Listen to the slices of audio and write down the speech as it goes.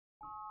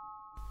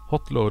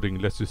Hotloading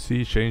lets you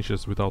see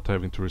changes without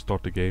having to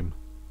restart the game.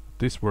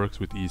 This works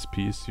with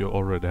ESPs you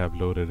already have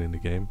loaded in the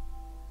game,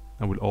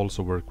 and will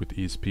also work with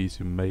ESPs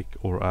you make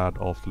or add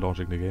after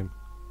launching the game.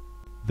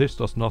 This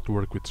does not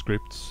work with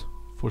scripts.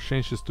 For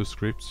changes to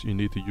scripts you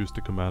need to use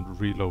the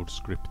command reload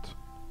script.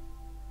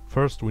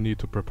 First we need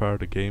to prepare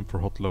the game for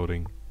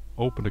hotloading.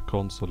 Open the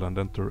console and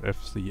enter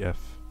FCF.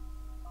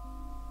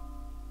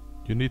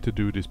 You need to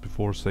do this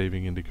before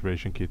saving in the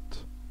creation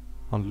kit,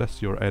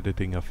 unless you're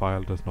editing a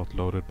file that's not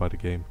loaded by the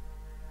game.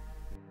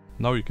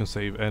 Now you can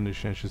save any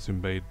changes you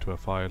made to a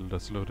file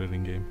that's loaded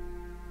in game.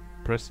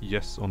 Press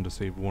yes on the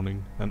save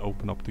warning and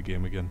open up the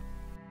game again.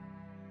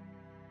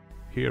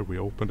 Here we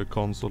open the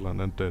console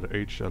and enter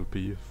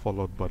HLP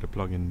followed by the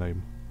plugin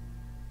name.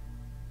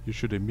 You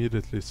should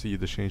immediately see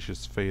the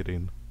changes fade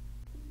in.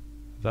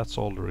 That's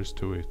all there is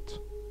to it.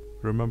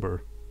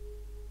 Remember,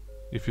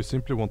 if you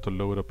simply want to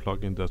load a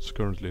plugin that's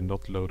currently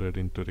not loaded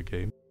into the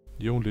game,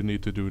 you only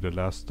need to do the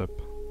last step.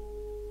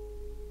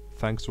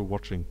 Thanks for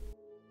watching.